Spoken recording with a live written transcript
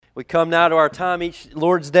We come now to our time each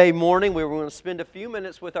Lord's Day morning. We're going to spend a few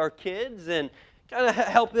minutes with our kids and kind of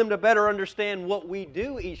help them to better understand what we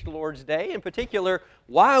do each Lord's Day, in particular,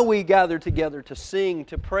 why we gather together to sing,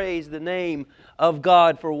 to praise the name of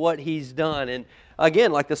God for what He's done. And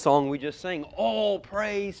again, like the song we just sang, all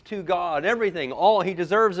praise to God, everything, all, He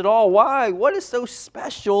deserves it all. Why? What is so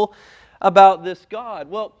special about this God?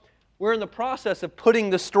 Well, we're in the process of putting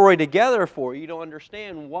the story together for you to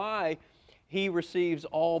understand why He receives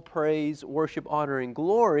all praise, worship, honor, and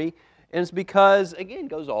glory. And it's because, again, it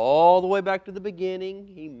goes all the way back to the beginning.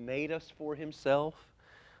 He made us for Himself.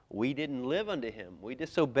 We didn't live unto Him. We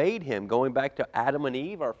disobeyed Him. Going back to Adam and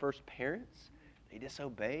Eve, our first parents, they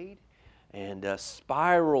disobeyed and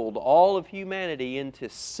spiraled all of humanity into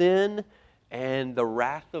sin and the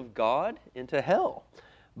wrath of God, into hell.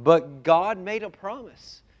 But God made a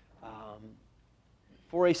promise.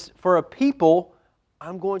 For a people,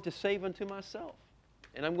 I'm going to save unto myself.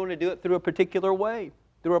 And I'm going to do it through a particular way,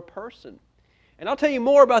 through a person. And I'll tell you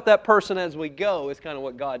more about that person as we go. It's kind of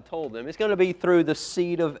what God told them. It's going to be through the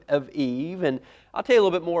seed of Eve. And I'll tell you a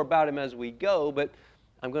little bit more about him as we go, but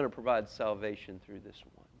I'm going to provide salvation through this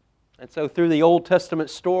one. And so through the Old Testament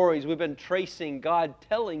stories, we've been tracing God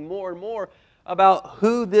telling more and more about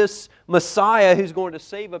who this Messiah who's going to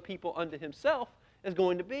save a people unto Himself is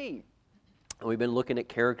going to be. And we've been looking at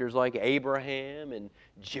characters like Abraham and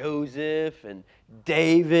Joseph and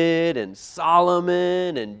David and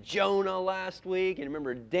Solomon and Jonah last week. And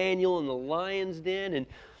remember Daniel in the lion's den. And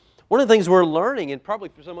one of the things we're learning, and probably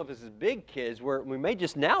for some of us as big kids, we may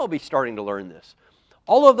just now be starting to learn this.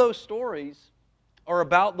 All of those stories are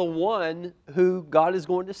about the one who God is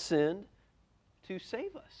going to send to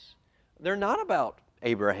save us. They're not about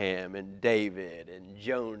Abraham and David and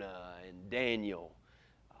Jonah and Daniel.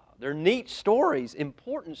 They're neat stories,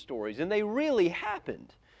 important stories, and they really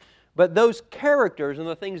happened. But those characters and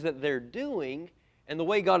the things that they're doing and the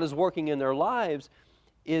way God is working in their lives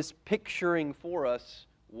is picturing for us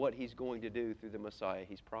what He's going to do through the Messiah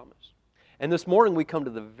He's promised. And this morning we come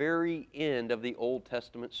to the very end of the Old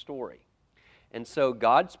Testament story. And so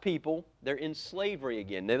God's people, they're in slavery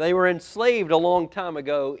again. They were enslaved a long time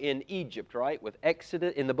ago in Egypt, right? With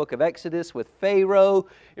Exodus, in the book of Exodus, with Pharaoh.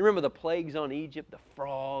 You remember the plagues on Egypt, the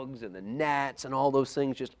frogs and the gnats and all those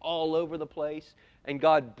things just all over the place. And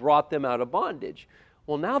God brought them out of bondage.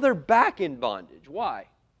 Well, now they're back in bondage. Why?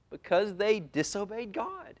 Because they disobeyed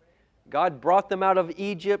God. God brought them out of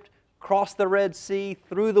Egypt, crossed the Red Sea,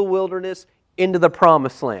 through the wilderness, into the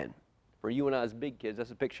Promised Land. For you and I as big kids,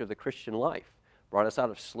 that's a picture of the Christian life. Brought us out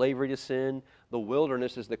of slavery to sin. The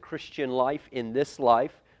wilderness is the Christian life in this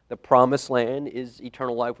life. The Promised Land is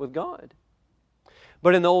eternal life with God.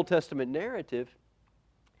 But in the Old Testament narrative,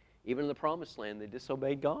 even in the Promised Land, they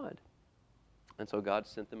disobeyed God. And so God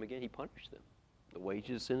sent them again. He punished them. The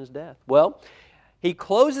wages of sin is death. Well, He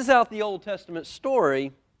closes out the Old Testament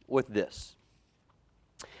story with this.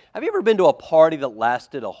 Have you ever been to a party that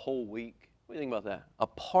lasted a whole week? What do you think about that? A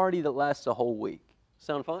party that lasts a whole week.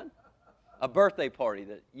 Sound fun? A birthday party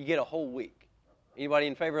that you get a whole week. Anybody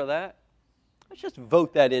in favor of that? Let's just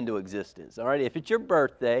vote that into existence, all right? If it's your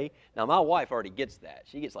birthday, now my wife already gets that.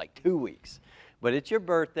 She gets like 2 weeks. But it's your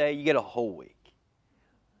birthday, you get a whole week.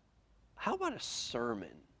 How about a sermon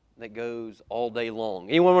that goes all day long?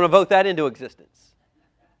 Anyone want to vote that into existence?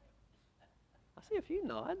 I see a few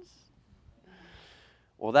nods.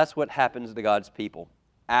 Well, that's what happens to God's people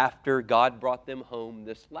after God brought them home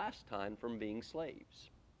this last time from being slaves.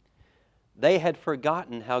 They had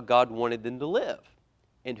forgotten how God wanted them to live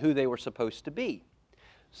and who they were supposed to be.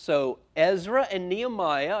 So Ezra and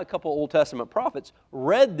Nehemiah, a couple Old Testament prophets,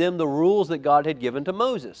 read them the rules that God had given to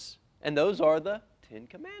Moses. And those are the 10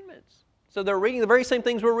 Commandments. So they're reading the very same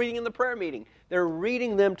things we're reading in the prayer meeting. They're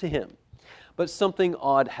reading them to him. But something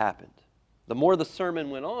odd happened. The more the sermon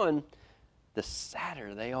went on, the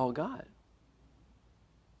sadder they all got.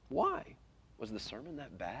 Why? Was the sermon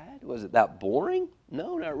that bad? Was it that boring?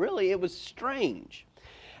 No, not really. It was strange.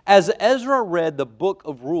 As Ezra read the book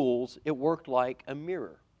of rules, it worked like a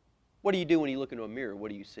mirror. What do you do when you look into a mirror?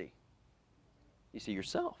 What do you see? You see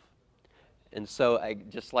yourself. And so,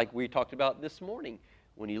 just like we talked about this morning,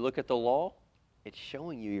 when you look at the law, it's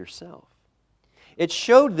showing you yourself. It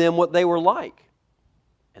showed them what they were like.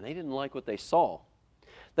 And they didn't like what they saw.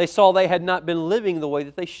 They saw they had not been living the way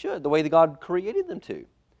that they should, the way that God created them to.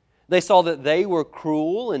 They saw that they were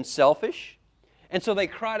cruel and selfish. And so they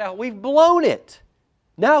cried out, "We've blown it.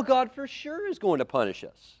 Now God for sure is going to punish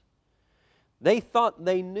us." They thought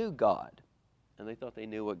they knew God. And they thought they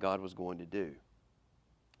knew what God was going to do.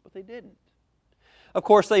 But they didn't. Of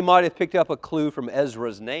course, they might have picked up a clue from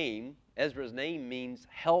Ezra's name. Ezra's name means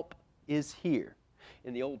help is here.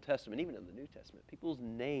 in the Old Testament, even in the New Testament, people's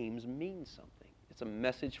names mean something. It's a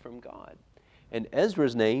message from God. And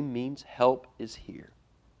Ezra's name means help is here.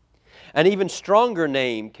 An even stronger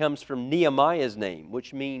name comes from Nehemiah's name,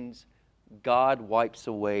 which means God wipes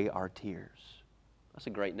away our tears. That's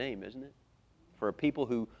a great name, isn't it? For a people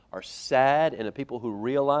who are sad and a people who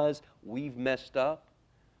realize we've messed up,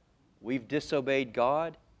 we've disobeyed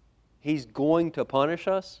God, He's going to punish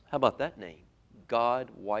us. How about that name? God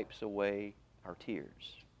wipes away our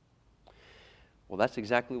tears. Well, that's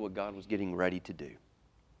exactly what God was getting ready to do.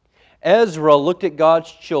 Ezra looked at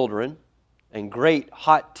God's children, and great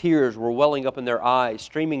hot tears were welling up in their eyes,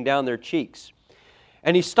 streaming down their cheeks.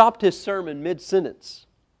 And he stopped his sermon mid-sentence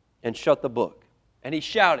and shut the book. And he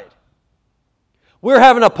shouted, "We're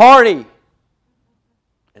having a party!"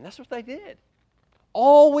 And that's what they did.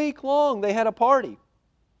 All week long they had a party.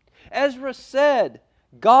 Ezra said,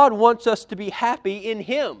 God wants us to be happy in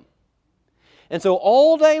Him. And so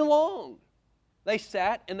all day long they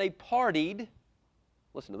sat and they partied.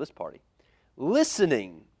 Listen to this party.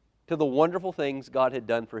 Listening to the wonderful things God had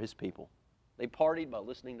done for His people. They partied by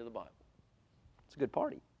listening to the Bible. It's a good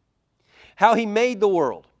party. How He made the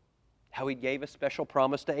world. How He gave a special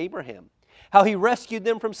promise to Abraham. How He rescued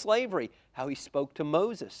them from slavery. How He spoke to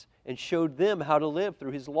Moses and showed them how to live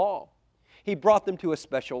through His law. He brought them to a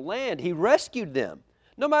special land. He rescued them.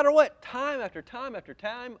 No matter what, time after time after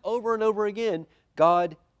time, over and over again,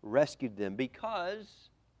 God rescued them because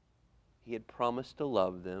He had promised to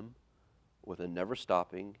love them with a never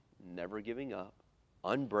stopping, never giving up,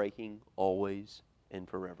 unbreaking, always and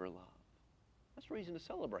forever love. That's a reason to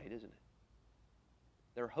celebrate, isn't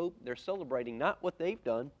it? They're celebrating not what they've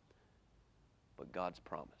done, but God's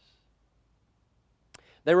promise.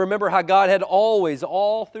 They remember how God had always,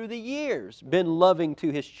 all through the years, been loving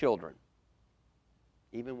to His children,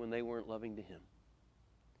 even when they weren't loving to Him.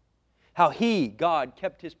 How He, God,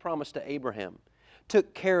 kept His promise to Abraham,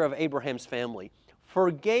 took care of Abraham's family,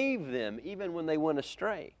 forgave them even when they went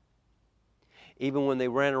astray, even when they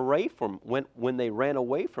ran away from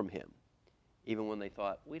Him, even when they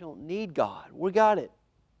thought, we don't need God, we got it,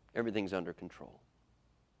 everything's under control.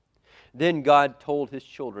 Then God told His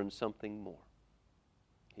children something more.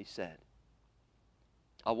 He said,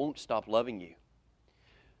 I won't stop loving you.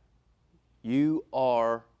 You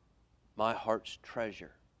are my heart's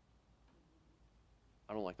treasure.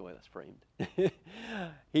 I don't like the way that's framed.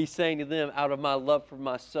 He's saying to them, out of my love for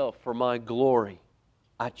myself, for my glory,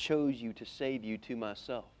 I chose you to save you to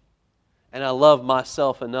myself. And I love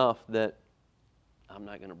myself enough that I'm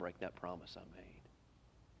not going to break that promise I made.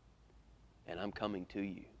 And I'm coming to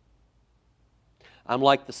you. I'm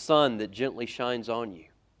like the sun that gently shines on you,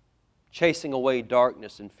 chasing away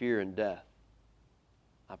darkness and fear and death.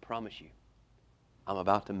 I promise you, I'm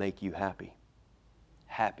about to make you happy.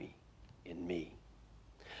 Happy in me.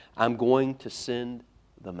 I'm going to send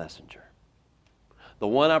the messenger. The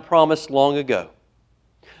one I promised long ago.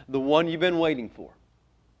 The one you've been waiting for.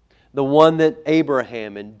 The one that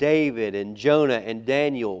Abraham and David and Jonah and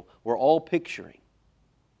Daniel were all picturing.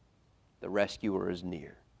 The rescuer is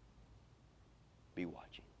near. Be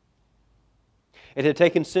watching. It had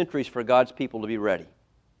taken centuries for God's people to be ready.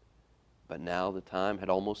 But now the time had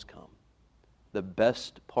almost come. The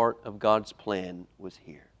best part of God's plan was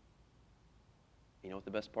here. You know what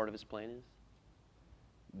the best part of His plan is?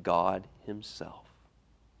 God Himself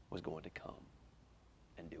was going to come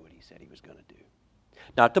and do what He said He was going to do.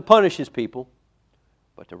 Not to punish His people,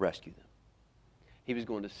 but to rescue them. He was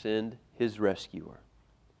going to send His rescuer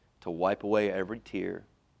to wipe away every tear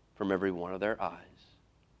from every one of their eyes.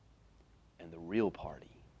 And the real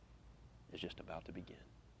party is just about to begin.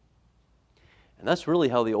 And that's really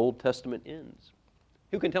how the Old Testament ends.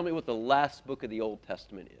 Who can tell me what the last book of the Old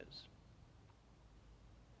Testament is?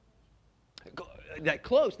 That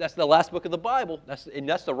close. That's the last book of the Bible. That's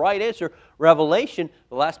the right answer. Revelation,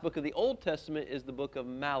 the last book of the Old Testament, is the book of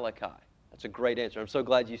Malachi. That's a great answer. I'm so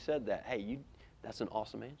glad you said that. Hey, that's an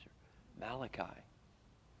awesome answer. Malachi.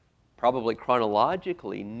 Probably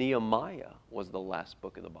chronologically, Nehemiah was the last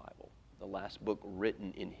book of the Bible, the last book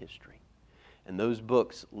written in history. And those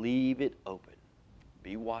books leave it open.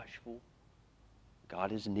 Be watchful.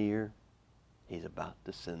 God is near. He's about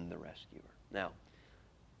to send the rescuer. Now,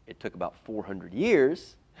 it took about 400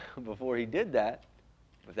 years before He did that,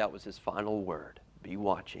 but that was His final word. Be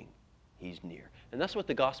watching. He's near. And that's what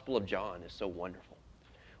the Gospel of John is so wonderful.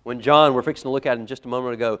 When John, we're fixing to look at in just a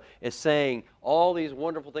moment ago, is saying all these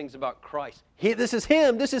wonderful things about Christ. This is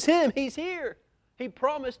Him, He's here. He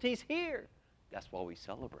promised He's here. That's why we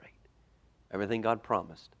celebrate. Everything God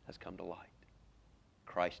promised has come to light.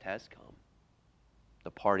 Christ has come.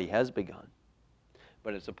 The party has begun.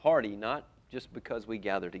 But it's a party not just because we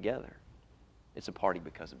gather together. It's a party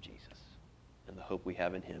because of Jesus and the hope we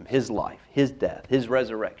have in Him, His life, His death, His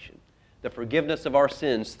resurrection, the forgiveness of our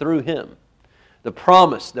sins through Him, the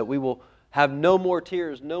promise that we will have no more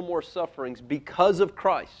tears, no more sufferings because of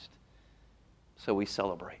Christ. So we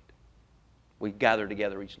celebrate. We gather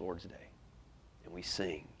together each Lord's Day, and we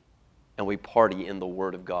sing, and we party in the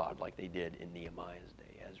Word of God like they did in Nehemiah's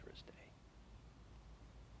day, Ezra's day.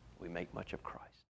 We make much of Christ.